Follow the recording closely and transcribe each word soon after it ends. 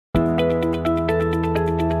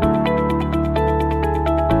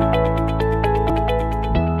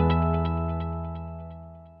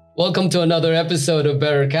Welcome to another episode of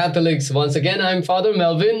Better Catholics. Once again, I'm Father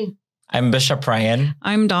Melvin. I'm Bishop Ryan.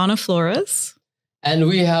 I'm Donna Flores. And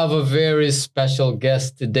we have a very special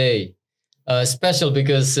guest today. Special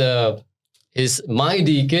because he's my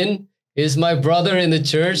deacon, he's my brother in the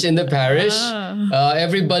church, in the parish.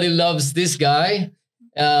 Everybody loves this guy.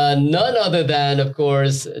 None other than, of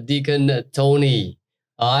course, Deacon Tony.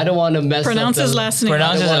 I don't want to pronounce his last name.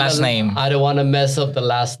 Pronounce his last name. I don't want to mess up the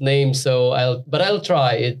last name, so I'll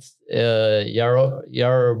try. It's Yarobuemo.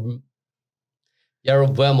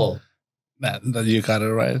 That you got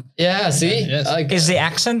it right. Yeah, see? Yes. Is the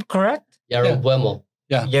accent correct? Yarobuemo.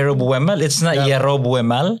 Yeah. Yarobuemal? It's not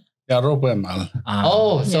Yarobuemal? Yarobuemal.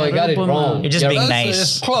 Oh, so I got it wrong. You're just being It's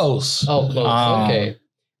nice. close. Oh, close. Oh. Okay.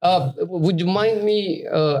 Would you mind me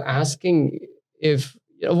asking if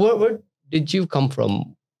where did you come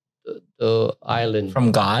from? The island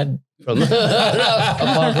From God? from apart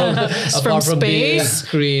from being space?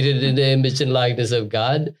 created in the image and likeness of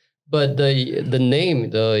God, but the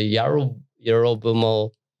name, the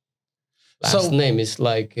Yarobumo last name is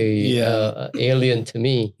like a alien to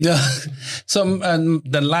me. Yeah. So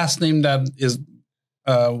the last name that is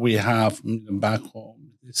we have back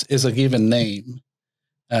home is a given name.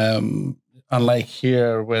 Unlike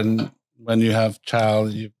here, when you have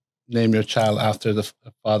child, you name your child after the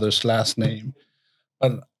father's last name,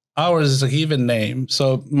 but ours is a given name.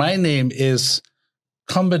 So my name is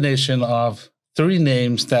combination of three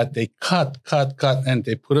names that they cut, and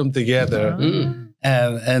they put them together,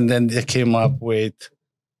 and then they came up with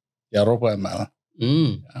Yarobuemal.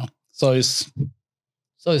 So it's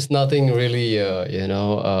nothing really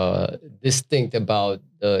distinct about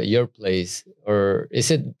your place, or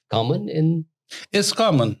is it common in? It's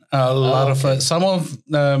common. A lot of some of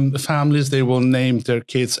the families, they will name their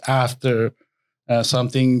kids after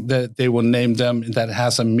something that they will name them that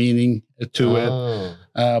has a meaning to it.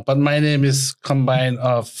 But my name is combined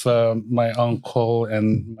of my uncle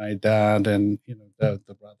and my dad and the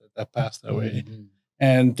brother that passed away.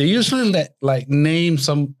 And they usually name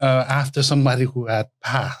some after somebody who had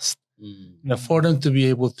passed, for them to be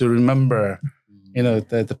able to remember,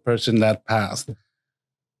 the person that passed.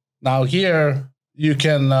 Now here you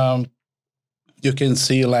can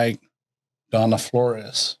see like Donna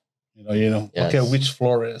Flores, yes. Okay, which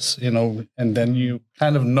Flores, and then you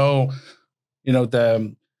kind of know,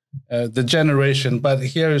 the generation. But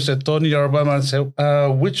here you said Tony Yarobuemal and say,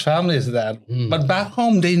 which family is that? But back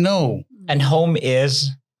home they know. And home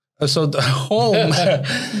is? So the home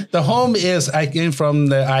is, I came from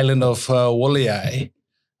the island of Woliai,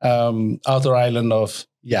 outer island of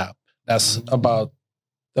Yap. That's about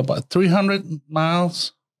 300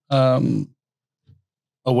 miles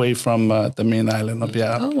away from the main island of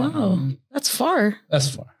Yap. Oh, wow. That's far.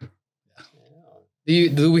 That's far.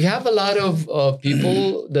 Do we have a lot of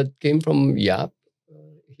people that came from Yap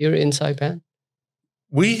here in Saipan?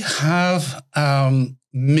 We have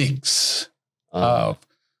mix. So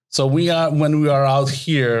when we are out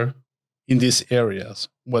here in these areas,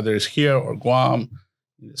 whether it's here or Guam,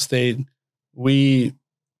 in the state, we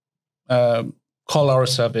call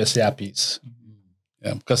ourselves as Yappies.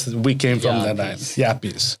 Yeah, because we came from that island.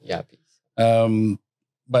 Yappies.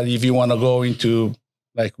 But if you want to go into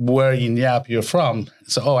like where in Yap you're from,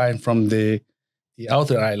 so I'm from the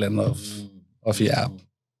outer island of Yap.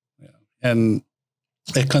 Yeah. And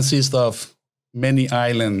it consists of many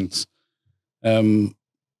islands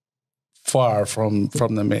far from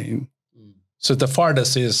the main. So the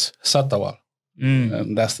farthest is Satawal,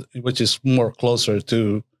 and which is more closer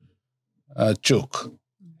to Chuk.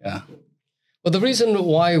 Yeah. Well, the reason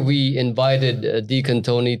why we invited Deacon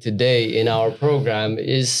Tony today in our program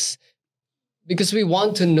is because we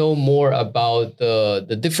want to know more about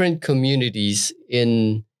the different communities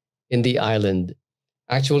in the island.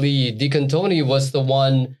 Actually, Deacon Tony was the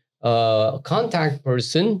one contact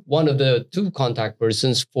person, one of the two contact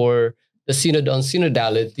persons for the Synod on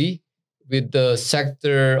Synodality with the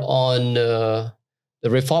sector on the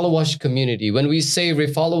Refalawash community. When we say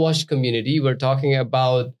Refalawash community, we're talking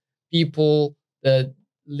about people that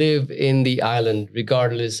live in the island,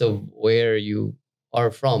 regardless of where you are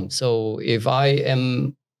from. So if I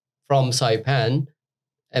am from Saipan,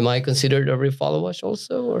 am I considered a Refalawash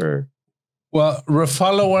also, or? Well,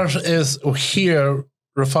 Refalawash is here.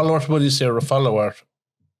 Refalawash, when you say Refalawash,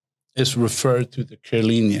 is referred to the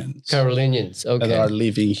Carolinians. Carolinians, okay. That are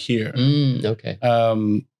living here. Okay.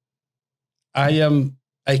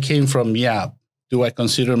 I came from Yap. Do I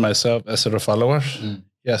consider myself as a Refalawash?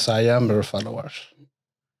 Yes, I am a Refalawash.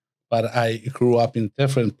 But I grew up in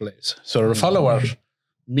different place. So Refalawash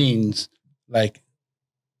means like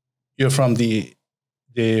you're from the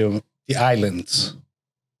islands.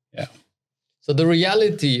 So the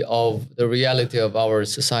reality of our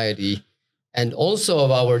society and also of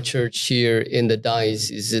our church here in the Dice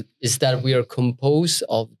is that we are composed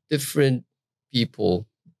of different people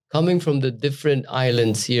coming from the different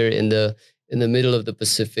islands here in the middle of the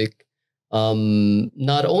Pacific.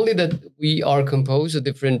 Not only that we are composed of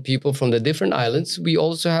different people from the different islands, we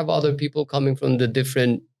also have other people coming from the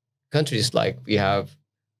different countries. Like we have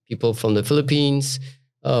people from the Philippines,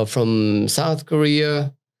 from South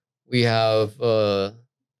Korea, we have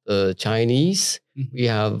the Chinese, we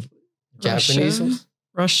have Japanese,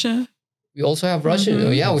 Russia. we also have Russian.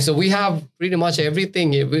 Mm-hmm. Yeah, so we have pretty much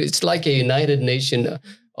everything. It's like a United Nation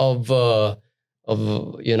of the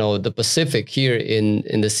Pacific here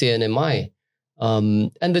in the CNMI,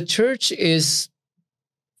 and the church is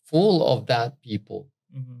full of that people.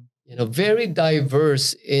 Very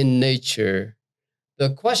diverse in nature.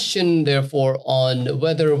 The question, therefore, on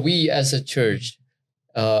whether we as a church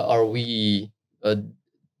are we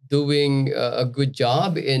doing a good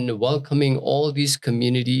job in welcoming all these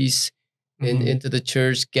communities into the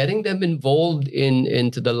church, getting them involved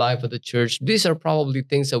into the life of the church. These are probably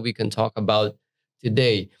things that we can talk about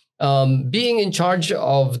today. Being in charge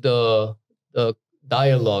of the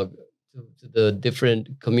dialogue to the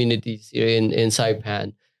different communities here in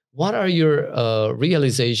Saipan, what are your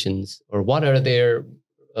realizations, or what are their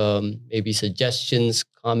maybe suggestions,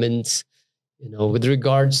 comments, with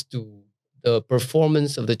regards to the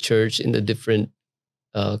performance of the church in the different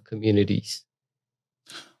communities?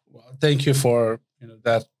 Well, thank you for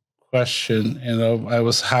that question. I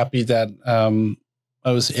was happy that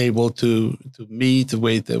I was able to meet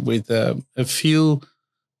with a few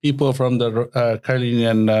people from the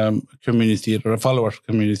Carolinian community, the followers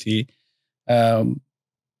community,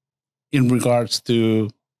 in regards to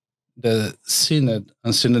the synod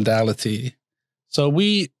and synodality. So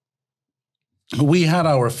we had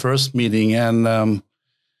our first meeting, and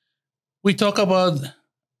we talk about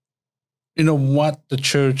what the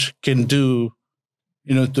church can do,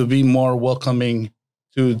 to be more welcoming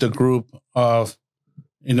to the group of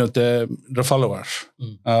the followers.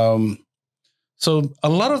 So a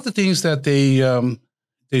lot of the things that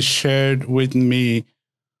they shared with me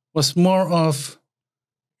was more of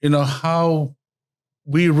how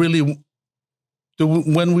we really do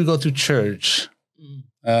when we go to church.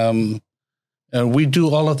 And we do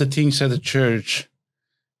all of the things at the church,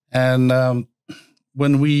 and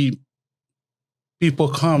when people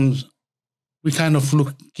come, we kind of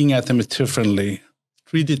looking at them differently,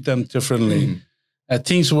 treated them differently.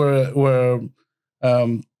 Things were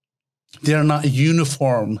they are not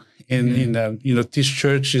uniform in this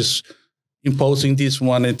church is imposing this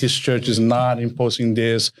one and this church is not imposing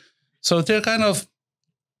this. So they're kind of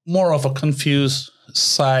more of a confused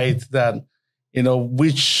side that,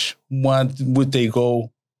 which one would they go,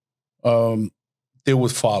 they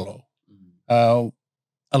would follow. A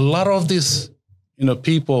lot of these,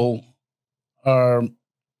 people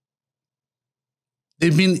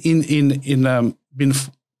they've been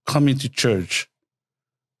coming to church,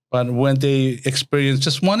 but when they experience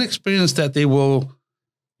just one experience that they will,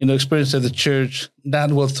 experience at the church,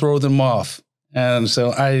 that will throw them off. And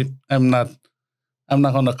so I'm not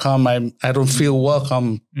going to come. I don't feel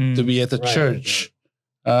welcome to be at the church,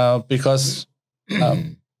 because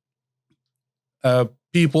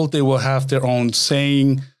people, they will have their own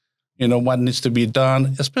saying, what needs to be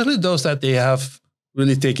done, especially those that they have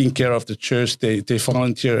really taken care of the church. They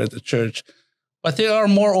volunteer at the church, but they are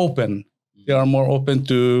more open. They are more open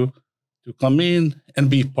to come in and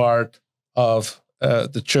be part of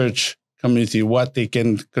the church community, what they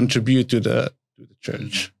can contribute to the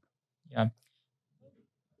church. Yeah.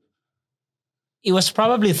 It was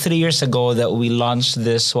probably 3 years ago that we launched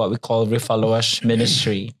this, what we call Refollowash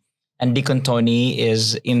Ministry. And Deacon Tony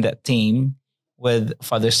is in that team with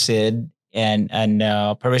Father Sid and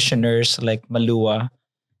parishioners like Malua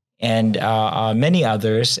and many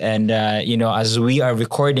others. And, as we are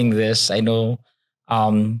recording this, I know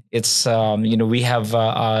it's, we have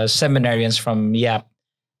seminarians from YAP,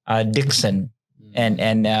 Dixon,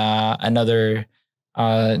 and another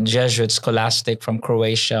Jesuit scholastic from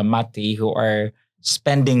Croatia, Mati, who are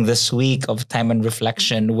spending this week of time and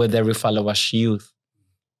reflection with the Refollowash youth.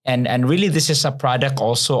 And really, this is a product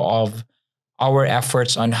also of our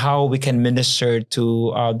efforts on how we can minister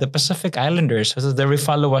to the Pacific Islanders, the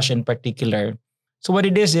Refollowash in particular. So what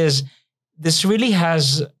it is this really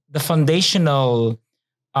has the foundational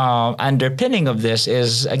underpinning of this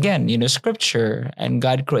is, again, Scripture, and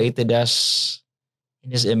God created us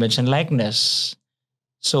in His image and likeness.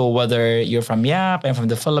 So whether you're from YAP and from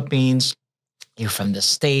the Philippines, you're from the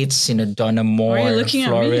States, Donna Moore, Why are you looking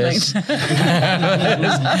Flores. at me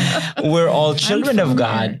like We're all children of from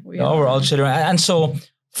God. here. We We're all are. children. And so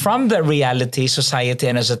from that reality, society,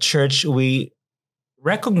 and as a church, we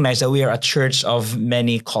recognize that we are a church of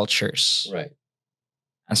many cultures. Right.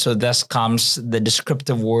 And so thus comes the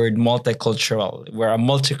descriptive word multicultural. We're a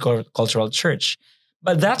multicultural church.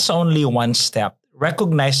 But that's only one step.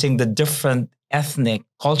 Recognizing the different ethnic,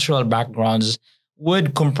 cultural backgrounds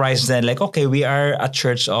would comprise then like, okay, we are a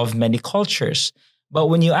church of many cultures. But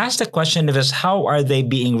when you ask the question of us, how are they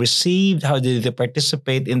being received? How do they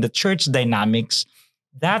participate in the church dynamics?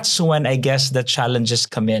 That's when I guess the challenges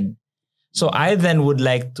come in. So I then would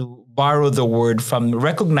like to borrow the word from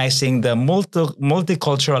recognizing the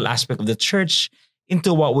multicultural aspect of the church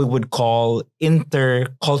into what we would call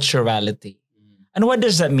interculturality. And what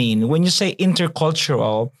does that mean? When you say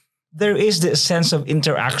intercultural, there is this sense of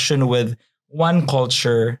interaction with one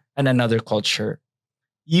culture and another culture.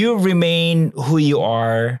 You remain who you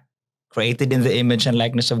are, created in the image and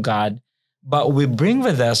likeness of God, but we bring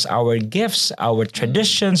with us our gifts, our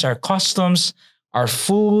traditions, our customs, our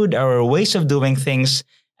food, our ways of doing things,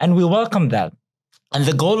 and we welcome that. And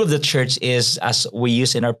the goal of the church is, as we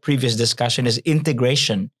used in our previous discussion, is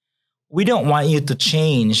integration. We don't want you to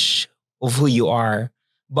change of who you are,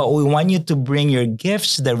 but we want you to bring your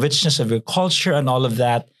gifts, the richness of your culture, and all of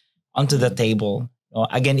that onto the table.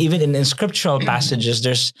 Again, even in scriptural passages,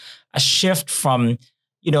 there's a shift from,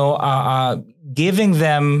 giving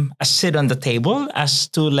them a seat on the table as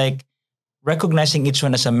to like recognizing each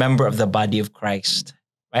one as a member of the body of Christ,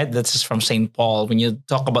 right? This is from St. Paul. When you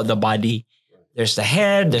talk about the body, there's the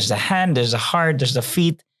head, there's the hand, there's the heart, there's the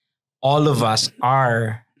feet. All of us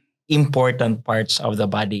are important parts of the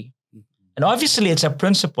body. And obviously it's a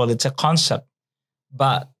principle, it's a concept.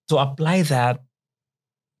 But to apply that,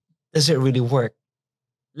 does it really work?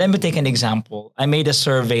 Let me take an example. I made a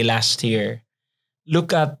survey last year.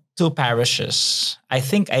 Look at 2 parishes. I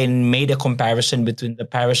think I made a comparison between the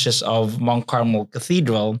parishes of Mount Carmel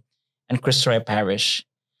Cathedral and Cristo Rey Parish.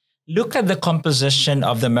 Look at the composition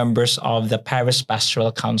of the members of the Parish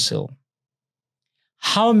Pastoral Council.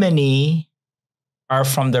 How many are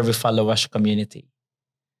from the Refalowash community?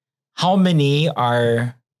 How many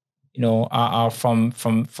are from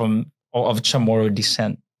of Chamorro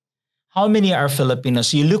descent? How many are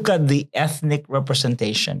Filipinos? You look at the ethnic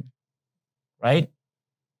representation, right?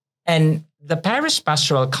 And the Parish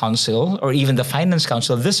Pastoral Council or even the Finance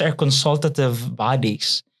Council, these are consultative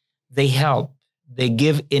bodies. They help. They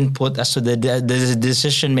give input as to the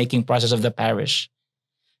decision-making process of the parish.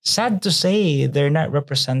 Sad to say, they're not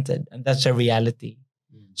represented, and that's a reality.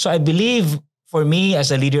 So I believe for me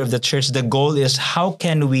as a leader of the church, the goal is how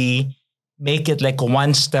can we make it like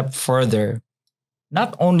one step further?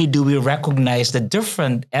 Not only do we recognize the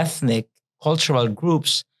different ethnic, cultural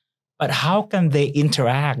groups, but how can they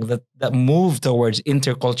interact that move towards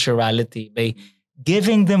interculturality by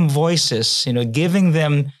giving them voices, giving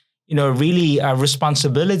them, really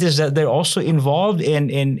responsibilities that they're also involved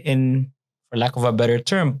in, for lack of a better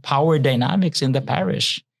term, power dynamics in the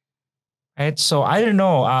parish, right? So I don't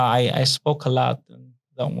know. I spoke a lot on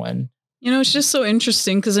that one. It's just so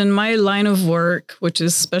interesting because in my line of work, which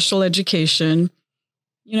is special education,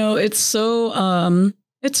 it's so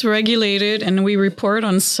it's regulated and we report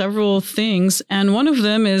on several things. And one of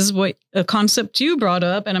them is what a concept you brought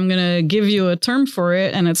up, and I'm going to give you a term for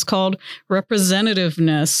it, and it's called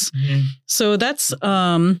representativeness. Mm-hmm. So that's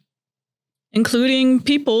including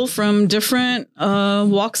people from different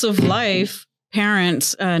walks of life,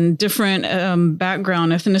 parents and different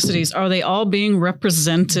background, ethnicities. Are they all being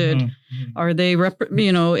represented? Mm-hmm. Are they,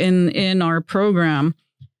 in our program?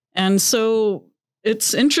 And so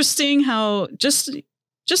it's interesting how just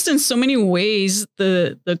in so many ways,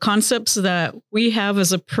 the concepts that we have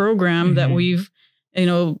as a program mm-hmm. that we've,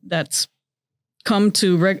 that's come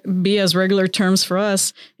to be as regular terms for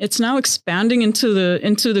us, it's now expanding into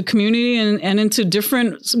the community and into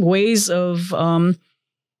different ways of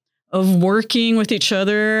working with each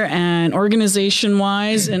other and organization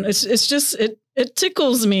wise. And it's just, it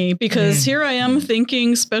tickles me because here I am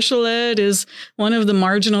thinking special ed is one of the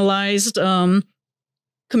marginalized,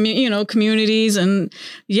 communities, and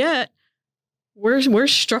yet we're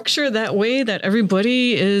structured that way that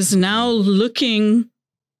everybody is now looking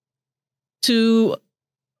to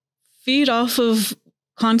feed off of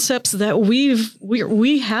concepts that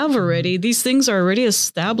we have already. These things are already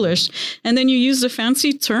established, and then you use the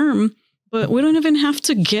fancy term, but we don't even have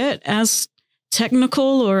to get as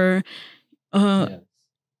technical or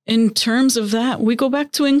in terms of that. We go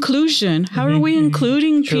back to inclusion. How are we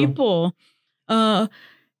including people?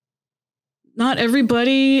 not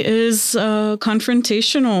everybody is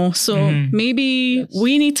confrontational. So maybe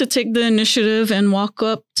we need to take the initiative and walk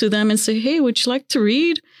up to them and say, hey, would you like to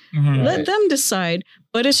read? Let them decide.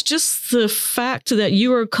 But it's just the fact that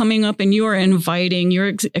you are coming up and you are inviting,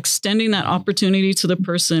 you're extending that opportunity to the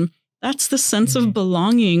person. That's the sense of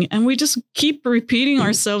belonging. And we just keep repeating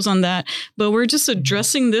ourselves on that. But we're just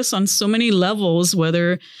addressing this on so many levels,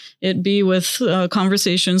 whether it be with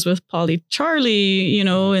conversations with Polly Charlie, you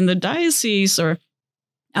know, in the diocese or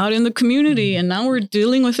out in the community. And now we're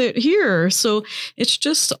dealing with it here. So it's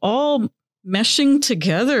just all meshing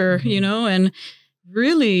together, you know, and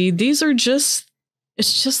really these are just,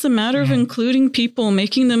 it's just a matter of including people,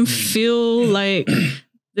 making them feel like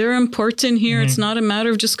they're important here. It's not a matter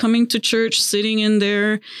of just coming to church, sitting in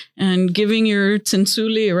there and giving your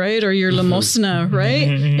tinsuli, right? Or your limosna, right?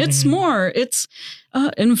 It's more, it's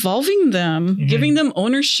involving them, giving them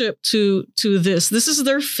ownership to this. This is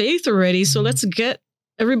their faith already. So let's get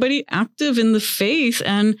everybody active in the faith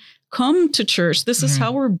and come to church. This is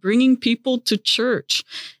how we're bringing people to church.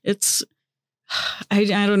 It's, I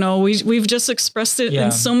don't know. We've just expressed it in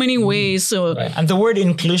so many ways. So, and the word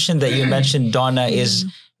inclusion that you mentioned, Donna, is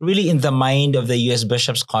really in the mind of the U.S.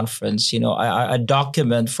 Bishops' Conference. You know, a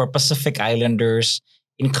document for Pacific Islanders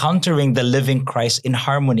encountering the living Christ in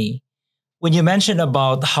harmony. When you mentioned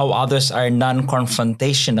about how others are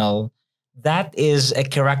non-confrontational, that is a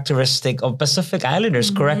characteristic of Pacific Islanders.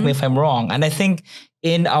 Correct me if I'm wrong. And I think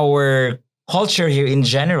in our culture here in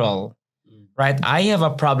general, right? I have a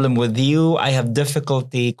problem with you. I have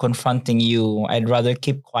difficulty confronting you. I'd rather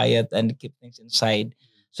keep quiet and keep things inside.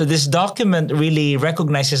 So this document really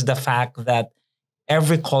recognizes the fact that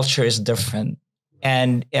every culture is different.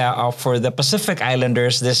 And for the Pacific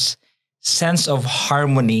Islanders, this sense of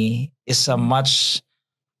harmony is a much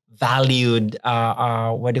valued,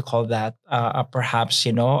 what do you call that? Perhaps,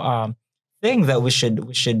 you know, thing that we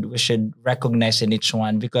should recognize in each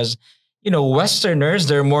one, because you know, Westerners,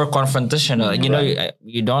 they're more confrontational. You know,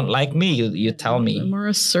 you don't like me, you tell me. They're more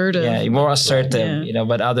assertive. Yeah, you're more assertive, you know,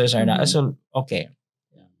 but others are not. So, okay.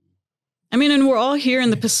 I mean, and we're all here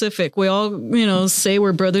in the Pacific. We all, you know, say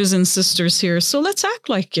we're brothers and sisters here. So let's act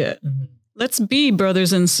like it. Let's be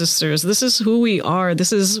brothers and sisters. This is who we are.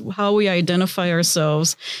 This is how we identify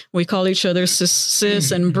ourselves. We call each other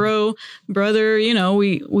sis and brother. You know,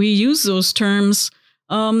 we use those terms.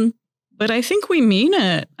 But I think we mean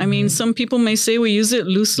it. I mean, some people may say we use it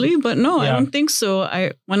loosely, but no, I don't think so.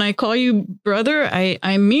 When I call you brother,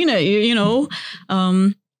 I mean it. You know,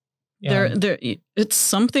 it's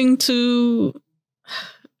something to,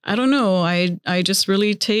 I don't know. I just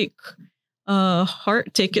really take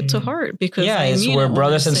it to heart, because we're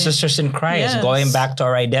brothers and sisters in Christ, going back to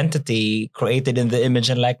our identity, created in the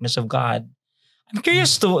image and likeness of God. I'm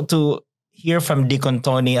curious to hear from Deacon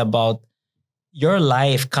Tony about your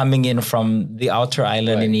life coming in from the outer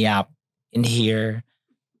island in Yap, in here,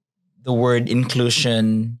 the word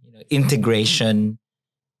inclusion, you know, integration,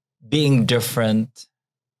 being different.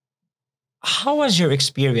 How was your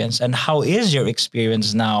experience, and how is your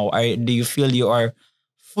experience now? Do you feel you are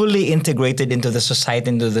fully integrated into the society,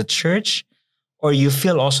 into the church, or you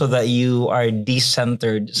feel also that you are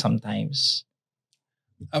decentered sometimes?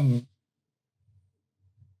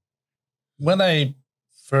 When I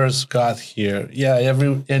first got here,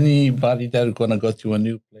 anybody that's gonna go to a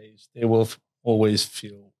new place, they will always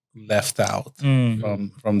feel left out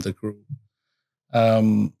from the group.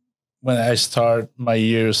 When I start my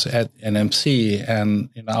years at NMC, and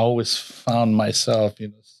you know, I always found myself, you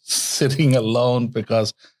know, sitting alone,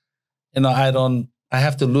 because you know, I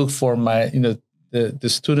have to look for my, you know, the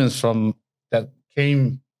students that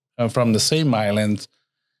came from the same island,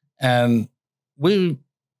 and we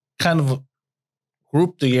kind of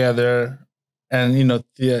group together, and you know,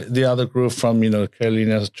 the other group from, you know,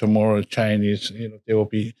 Carolinas, Chamorro, Chinese, you know, they will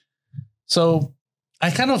be. So I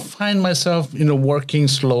kind of find myself, you know, working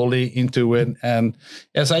slowly into it. And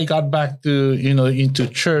as I got back to, you know, into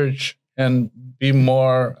church and be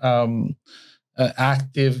more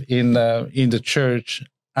active in the church,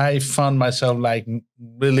 I found myself like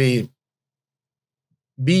really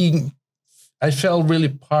I felt really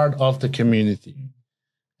part of the community.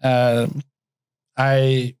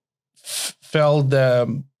 I felt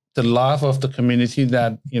the love of the community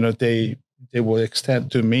that, you know, they will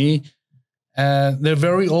extend to me, and they're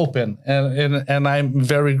very open, and I'm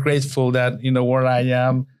very grateful that, you know, where I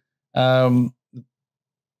am,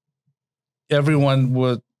 everyone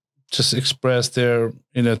would just express their,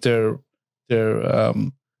 you know, their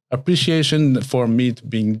appreciation for me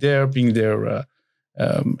being there,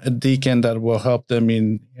 a deacon that will help them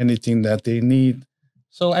in anything that they need.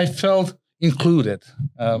 So I felt included.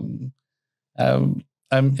 I'm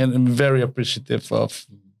very appreciative of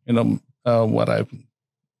what I've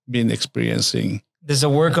been experiencing. Does the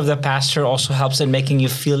work of the pastor also helps in making you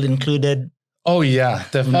feel included? Oh yeah,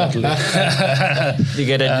 definitely. You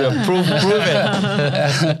gotta prove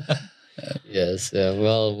it. Yes.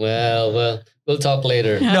 Well. We'll talk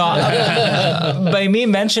later. No, by me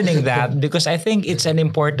mentioning that, because I think it's an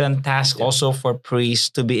important task also for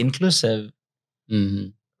priests to be inclusive,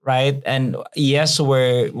 right? And yes,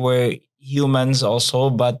 we're humans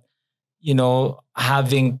also, but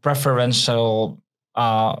having preferential,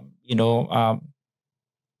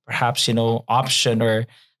 perhaps option, or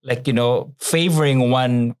like favoring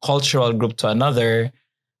one cultural group to another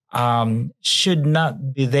should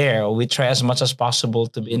not be there. We try as much as possible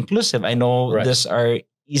to be inclusive. I know these are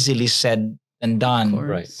easily said and done,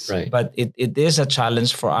 right, but it is a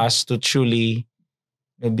challenge for us to truly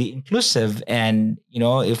be inclusive. And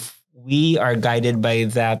if we are guided by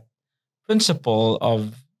that principle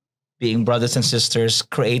of being brothers and sisters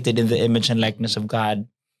created in the image and likeness of God,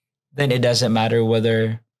 then it doesn't matter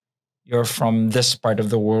whether you're from this part of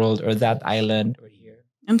the world or that island or here.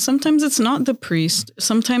 And sometimes it's not the priest.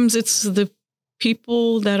 Sometimes it's the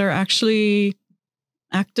people that are actually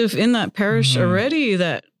active in that parish already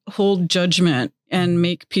that hold judgment and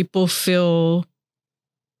make people feel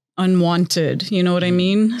unwanted. You know what I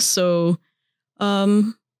mean? So,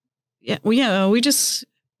 we just,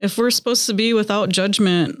 if we're supposed to be without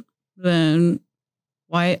judgment, then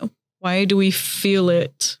why do we feel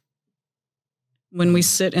it when we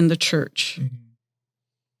sit in the church?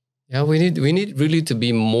 Yeah, we need really to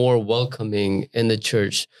be more welcoming in the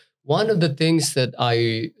church. One of the things that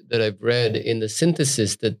I've read in the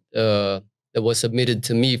synthesis that was submitted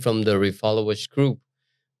to me from the Refollowers group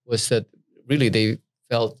was that really they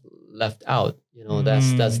felt left out.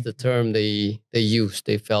 That's the term they used.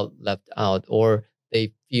 They felt left out, or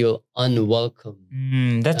they feel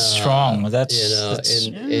unwelcome. That's strong.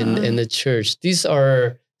 In the church. These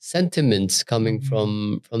are sentiments coming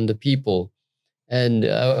from the people. And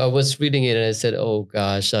I was reading it and I said, oh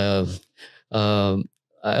gosh, I'll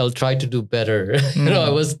try to do better. I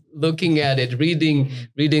was looking at it, reading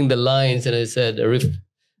the lines, and I said,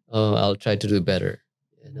 I'll try to do better.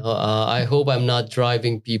 I hope I'm not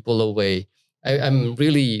driving people away. I'm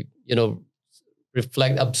really,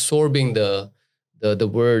 absorbing the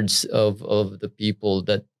words of the people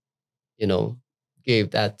that,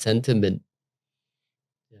 gave that sentiment.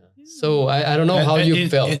 So I don't know how you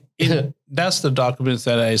felt. That's the documents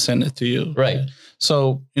that I sent it to you. Right.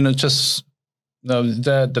 So, just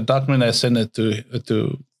the document I sent it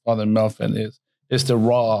to Father Melvin is the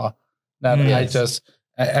raw that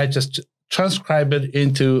I just transcribe it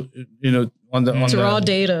into, on the raw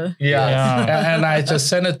data. Yeah. And I just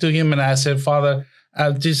sent it to him and I said, Father,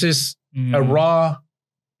 this is a raw,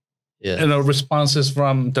 responses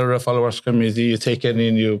from the Refollowers community. You take it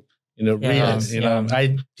and you read it.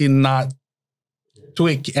 I did not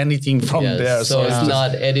tweak anything from there. So it's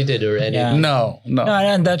not edited or anything. No.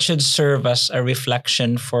 And that should serve as a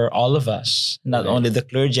reflection for all of us, not only the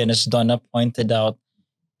clergy, and as Donna pointed out,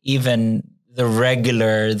 even the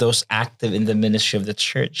regular, those active in the ministry of the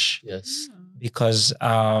church. Yes. Because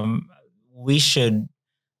we should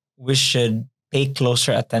pay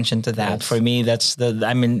closer attention to that. Yes. For me,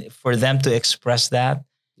 for them to express that,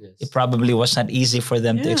 it probably was not easy for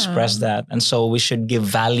them to express that. And so we should give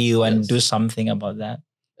value and do something about that.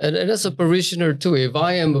 And as a parishioner too, if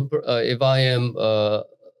I am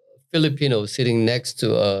Filipino sitting next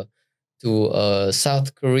to a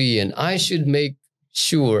South Korean, I should make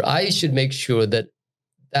sure that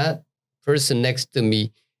person next to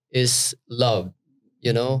me is loved,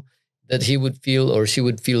 that he would feel or she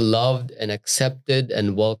would feel loved and accepted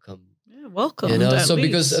and welcome. Welcome. So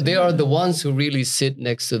because they are the ones who really sit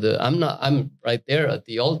next to I'm right there at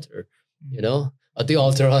the altar, at the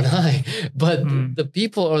altar on high, but the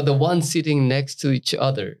people are the ones sitting next to each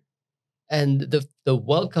other, and the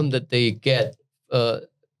welcome that they get, the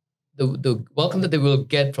welcome that they will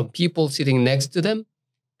get from people sitting next to them,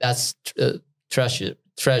 that's treasure.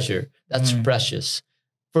 That's precious,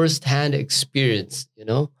 first-hand experience.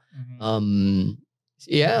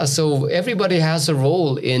 So everybody has a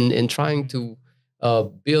role in trying to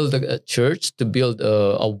build a church, to build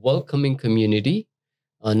a welcoming community,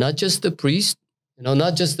 not just the priest,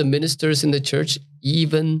 not just the ministers in the church,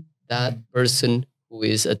 even that person who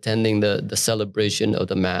is attending the celebration of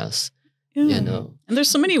the Mass. And there's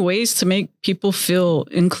so many ways to make people feel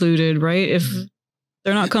included, right? If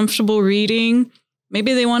they're not comfortable reading,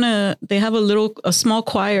 maybe they have a small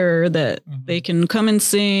choir that they can come and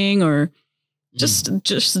sing, or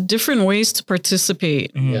just different ways to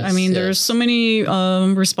participate. Yes, I mean, there's so many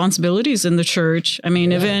responsibilities in the church. I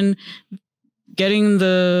mean, even getting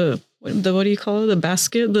the what do you call it? The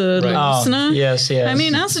basket, the limosna. Yes. I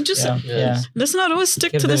mean, also just let's not always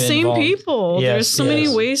stick to the same involved. people. Yes, There's so many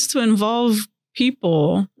ways to involve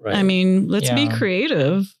people. Right. I mean, let's be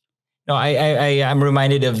creative. No, I'm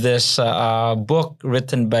reminded of this book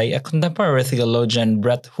written by a contemporary theologian,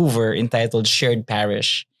 Brett Hoover, entitled Shared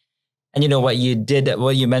Parish. And what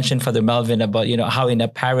you mentioned, Father Melvin, about, how in a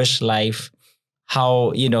parish life,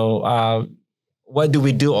 how, what do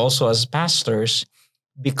we do also as pastors?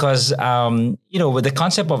 Because, with the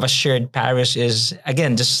concept of a shared parish is,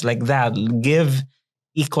 again, just like that, give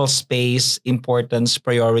equal space, importance,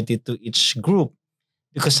 priority to each group.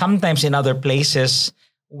 Because sometimes in other places,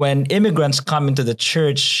 when immigrants come into the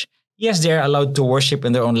church, yes, they're allowed to worship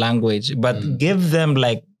in their own language, but give them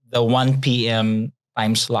like the 1 p.m.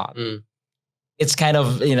 time slot. It's kind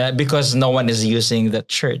of, because no one is using the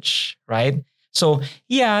church, right? So,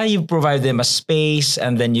 you provide them a space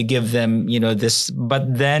and then you give them, this,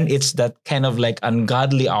 but then it's that kind of like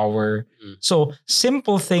ungodly hour. So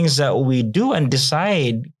simple things that we do and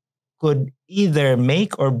decide could either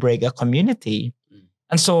make or break a community.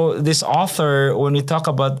 And so this author, when we talk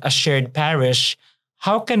about a shared parish,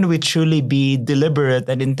 how can we truly be deliberate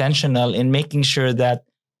and intentional in making sure that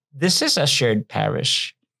this is a shared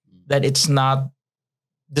parish, that it's not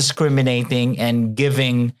discriminating and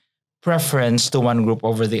giving preference to one group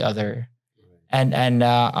over the other? I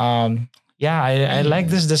like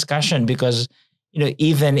this discussion because,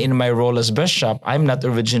 even in my role as bishop, I'm not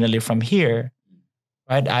originally from here,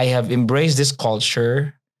 right? I have embraced this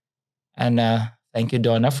culture, and thank you,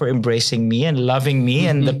 Donna, for embracing me and loving me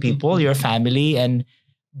and the people, your family.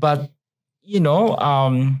 But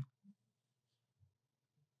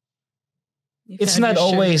it's not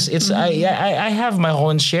always, I have my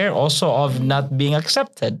own share also of not being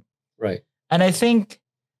accepted. Right. And I think,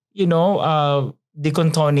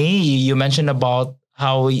 Deacon Tony, you mentioned about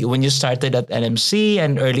how when you started at NMC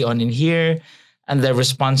and early on in here, and the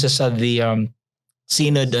responses of the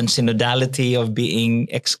synod and synodality of being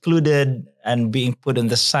excluded and being put on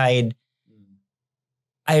the side,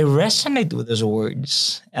 I resonate with those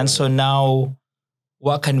words. And so now,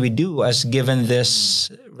 what can we do as given this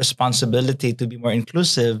responsibility to be more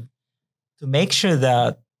inclusive, to make sure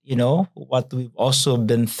that, what we've also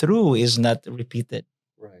been through is not repeated?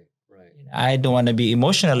 Right. I don't want to be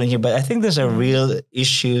emotional in here, but I think there's a real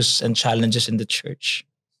issues and challenges in the church.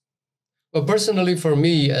 But personally, for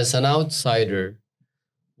me, as an outsider,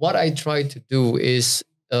 what I try to do is,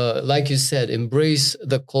 like you said, embrace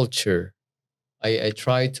the culture. I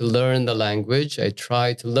try to learn the language. I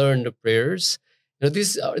try to learn the prayers.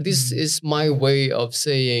 This is my way of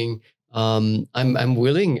saying, I'm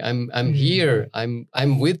willing. I'm here.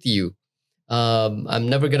 I'm with you. I'm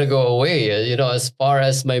never gonna go away. As far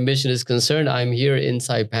as my mission is concerned, I'm here in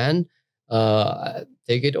Saipan.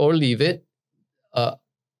 Take it or leave it.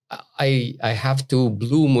 I have to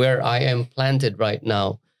bloom where I am planted right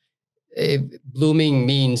now. Blooming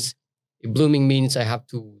means I have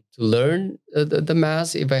to learn the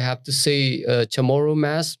mass. If I have to say Chamorro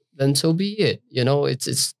mass, then so be it.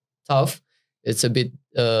 It's tough. It's a bit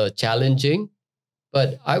challenging,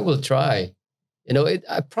 but I will try.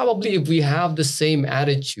 Probably if we have the same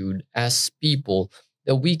attitude as people,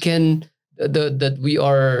 that we can, that we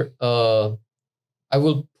are. I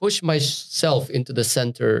will push myself into the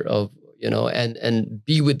center of and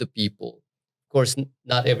be with the people. Of course,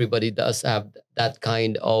 not everybody does have that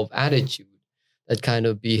kind of attitude, that kind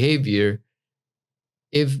of behavior.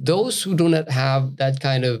 If those who do not have that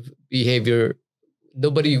kind of behavior,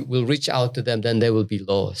 nobody will reach out to them, then they will be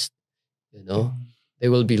lost. They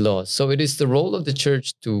will be lost. So it is the role of the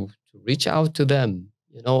church to reach out to them.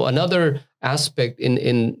 Another aspect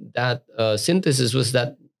in that synthesis was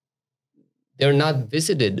that they're not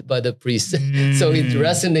visited by the priest. So it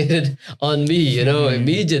resonated on me,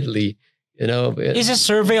 immediately. Is a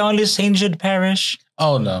survey only St. Jude Parish?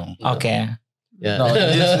 Oh, no. Okay. Yeah. No,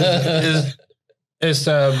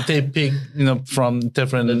 they pick, from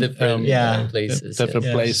different places. Different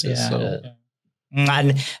Yes, places. yeah. So.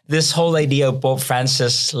 And this whole idea of Pope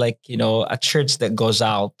Francis, a church that goes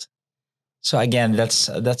out. So again, that's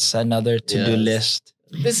another to-do list.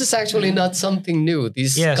 This is actually not something new.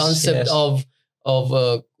 This concept of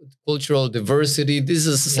cultural diversity. This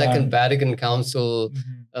is the Second Vatican Council.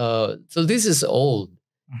 So this is old,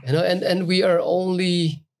 and we are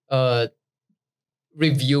only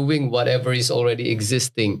reviewing whatever is already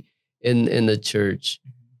existing in the church.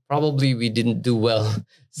 Probably we didn't do well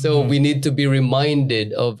So we need to be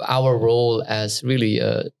reminded of our role as really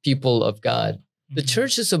people of God. The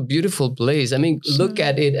church is a beautiful place. I mean, look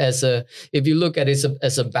at it if you look at it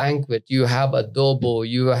as a banquet, you have adobo,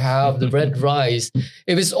 you have the red rice.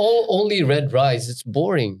 If it's all only red rice, it's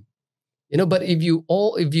boring. But if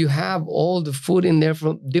you have all the food in there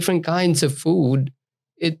from different kinds of food,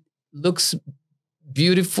 it looks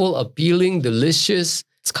beautiful, appealing, delicious.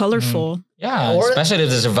 It's colorful. Yeah, especially if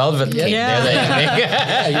there's a velvet cake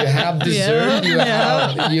there. You have dessert. You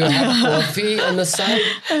have coffee on the side.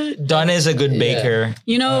 Donna is a good baker.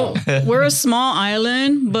 We're a small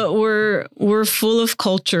island, but we're full of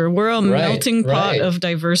culture. We're a melting pot of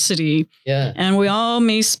diversity. Yeah. And we all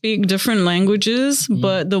may speak different languages,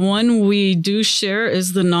 but the one we do share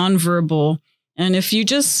is the nonverbal. And if you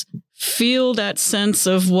just feel that sense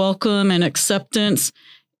of welcome and acceptance,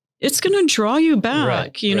 it's going to draw you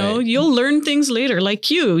back. You'll learn things later.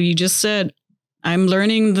 Like you just said, I'm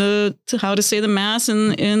learning how to say the mass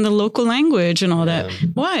in the local language and all that.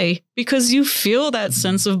 Why? Because you feel that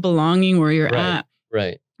sense of belonging where you're at.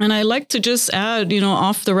 Right. And I like to just add,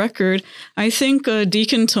 off the record, I think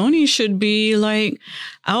Deacon Tony should be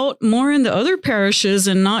out more in the other parishes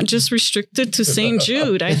and not just restricted to St.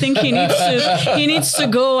 Jude. I think he needs to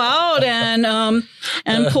go out and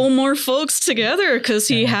pull more folks together because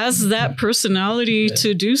he has that personality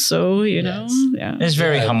to do so. Yeah, it's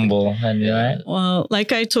very humble, right? Well,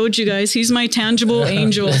 like I told you guys, he's my tangible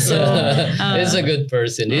angel. So he's a good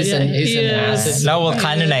person. He's an asset. Now we'll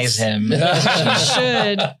canonize him. He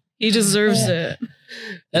should. He deserves it.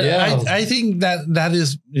 And I think that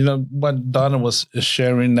is, what Donna was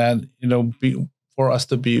sharing, that, for us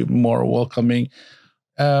to be more welcoming.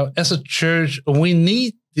 As a church, we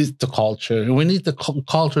need the culture. We need the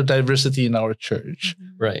cultural diversity in our church.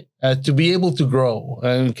 Right. To be able to grow.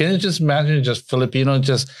 Can you just imagine just Filipino,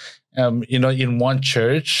 in one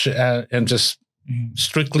church and just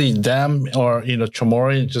strictly them, or,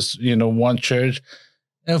 Chamorro, just, one church.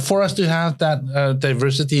 And for us to have that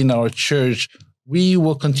diversity in our church, we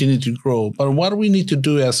will continue to grow. But what we need to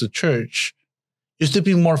do as a church is to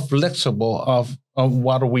be more flexible of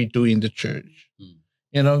what we do in the church.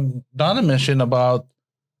 Donna mentioned about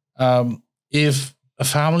if a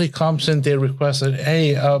family comes and they requested,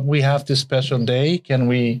 hey, we have this special day. Can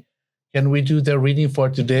we do the reading for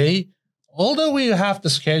today? Although we have the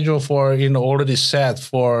schedule for, already set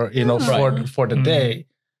for, for the day.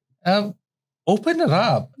 Open it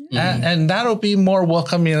up, and that'll be more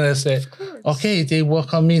welcoming. And say, okay, they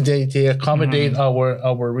welcome me, they accommodate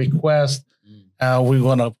our request. We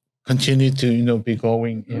want to continue to be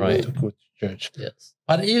going to good church. Yes.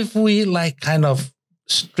 But if we kind of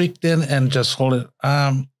stricten and just hold it,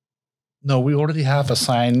 no, we already have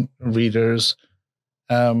assigned readers.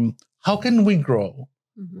 How can we grow?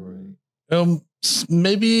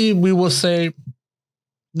 Maybe we will say,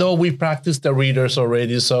 no, we practice the readers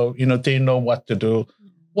already, so they know what to do.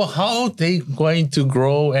 Well, how are they going to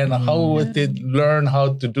grow, and how would they learn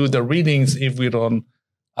how to do the readings if we don't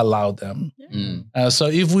allow them? So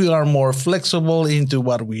if we are more flexible into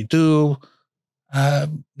what we do, that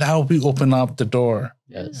will be open up the door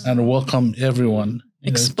and welcome everyone.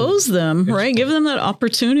 Expose them, right? Give them that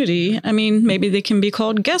opportunity. I mean, maybe they can be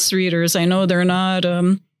called guest readers. I know they're not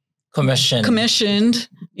commissioned.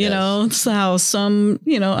 It's how some,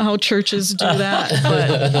 how churches do that.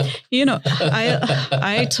 But,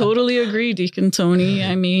 I totally agree, Deacon Tony.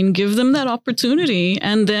 I mean, give them that opportunity.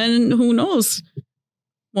 And then who knows?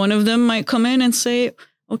 One of them might come in and say,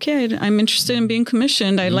 okay, I'm interested in being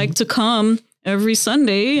commissioned. I'd like to come every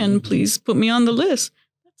Sunday and please put me on the list.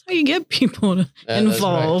 That's how you get people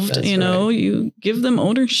involved. That's right. You give them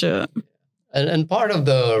ownership. And part of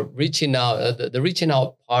the reaching out, the reaching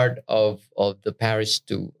out part of the parish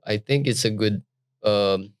too, I think it's a good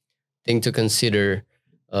thing to consider.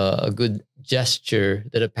 A good gesture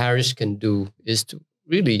that a parish can do is to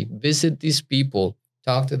really visit these people,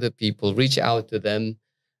 talk to the people, reach out to them,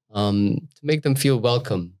 to make them feel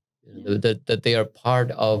welcome, that they are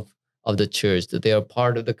part of the church, that they are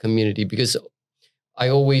part of the community. Because I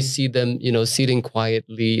always see them, sitting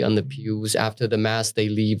quietly on the pews. After the mass, they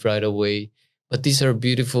leave right away. But these are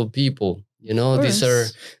beautiful people, this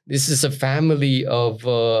is a family of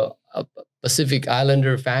a Pacific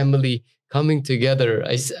Islander family coming together.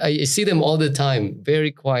 I see them all the time, very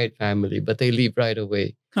quiet family, but they leave right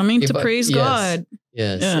away. Coming to praise God.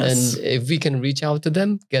 Yes. And if we can reach out to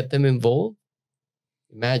them, get them involved,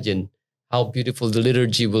 imagine how beautiful the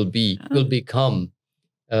liturgy will become.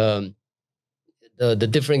 The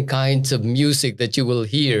different kinds of music that you will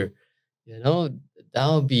hear, that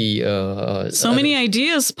would be so many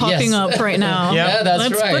ideas popping up right now. Yeah, that's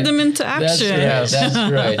Let's right. put them into action. That's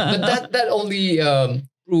right. But that only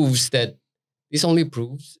proves that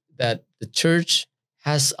the church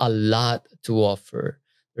has a lot to offer.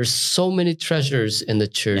 There's so many treasures in the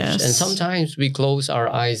church, Yes. and sometimes we close our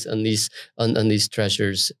eyes on these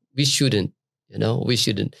treasures. We shouldn't. We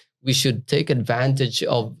shouldn't. We should take advantage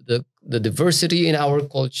of the diversity in our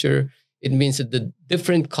culture. It means that the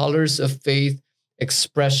different colors of faith,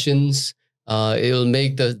 expressions, it'll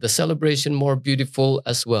make the celebration more beautiful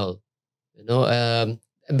as well.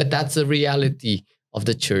 But that's the reality of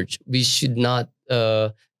the church. We should not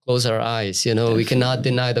close our eyes. We cannot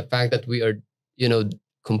deny the fact that we are,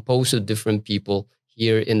 composed of different people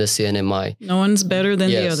here in the CNMI. No one's better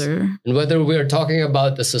than the other. And whether we're talking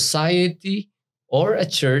about a society or a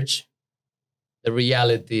church, the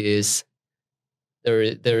reality is there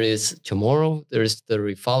is Chamorro, there's the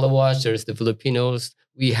Rifalawas, there's the Filipinos,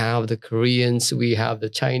 we have the Koreans, we have the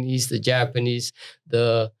Chinese, the Japanese,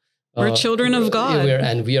 we're children of God.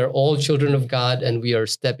 We are all children of God, and we are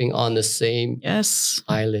stepping on the same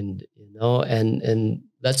island, and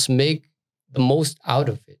let's make the most out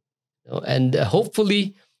of it. And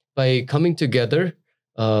hopefully by coming together,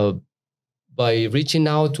 by reaching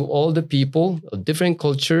out to all the people of different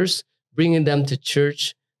cultures, bringing them to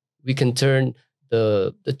church, we can turn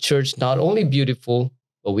the church not only beautiful,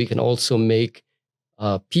 but we can also make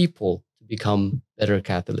people to become better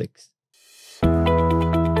Catholics.